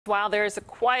While there's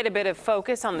quite a bit of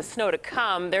focus on the snow to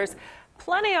come, there's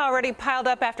plenty already piled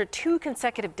up after 2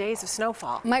 consecutive days of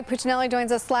snowfall. Mike Puccinelli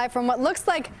joins us live from what looks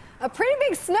like a pretty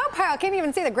big snow pile. Can't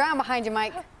even see the ground behind you,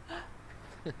 Mike.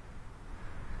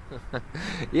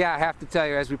 Yeah, I have to tell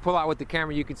you, as we pull out with the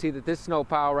camera, you can see that this snow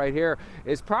pile right here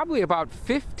is probably about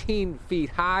 15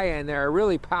 feet high, and there are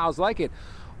really piles like it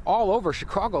all over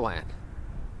Chicagoland.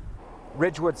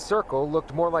 Ridgewood Circle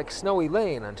looked more like Snowy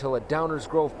Lane until a Downers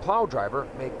Grove plow driver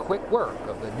made quick work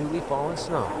of the newly fallen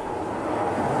snow.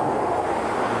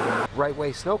 Right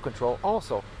Way Snow Control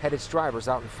also had its drivers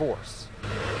out in force.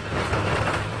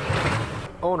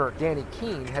 Owner Danny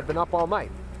Keene had been up all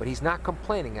night, but he's not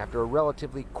complaining after a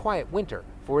relatively quiet winter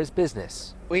for his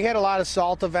business. We had a lot of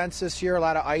salt events this year, a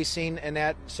lot of icing and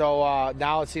that, so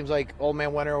now it seems like Old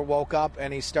Man Winter woke up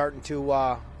and he's starting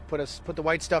to put the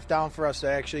white stuff down for us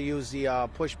to actually use the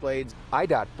push blades.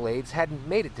 IDOT blades hadn't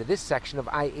made it to this section of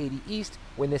I-80 East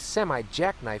when this semi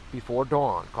jackknifed before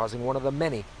dawn, causing one of the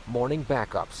many morning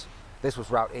backups. This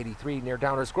was Route 83 near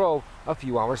Downers Grove a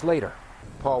few hours later.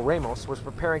 Paul Ramos was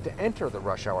preparing to enter the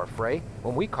rush hour fray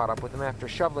when we caught up with him after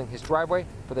shoveling his driveway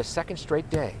for the second straight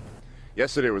day.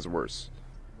 Yesterday was worse.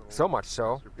 So much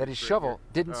so that his shovel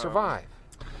didn't survive.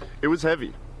 It was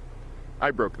heavy. I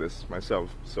broke this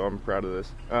myself, so I'm proud of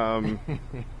this.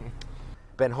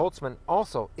 Ben Holtzman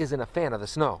also isn't a fan of the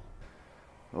snow.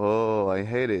 Oh, I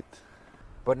hate it.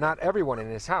 But not everyone in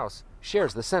his house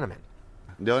shares the sentiment.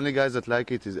 The only guys that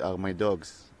like it are my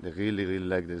dogs. They really, really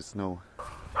like the snow.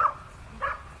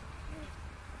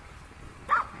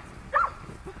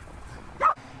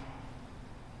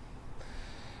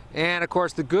 And of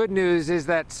course, the good news is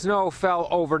that snow fell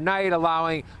overnight,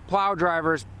 allowing plow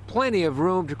drivers plenty of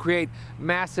room to create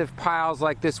massive piles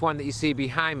like this one that you see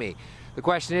behind me. The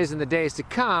question is, in the days to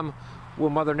come, will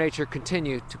Mother Nature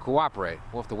continue to cooperate?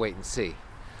 We'll have to wait and see.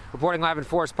 Reporting live in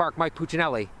Forest Park, Mike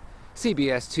Puccinelli,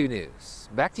 CBS 2 News.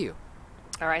 Back to you.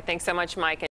 All right, thanks so much, Mike.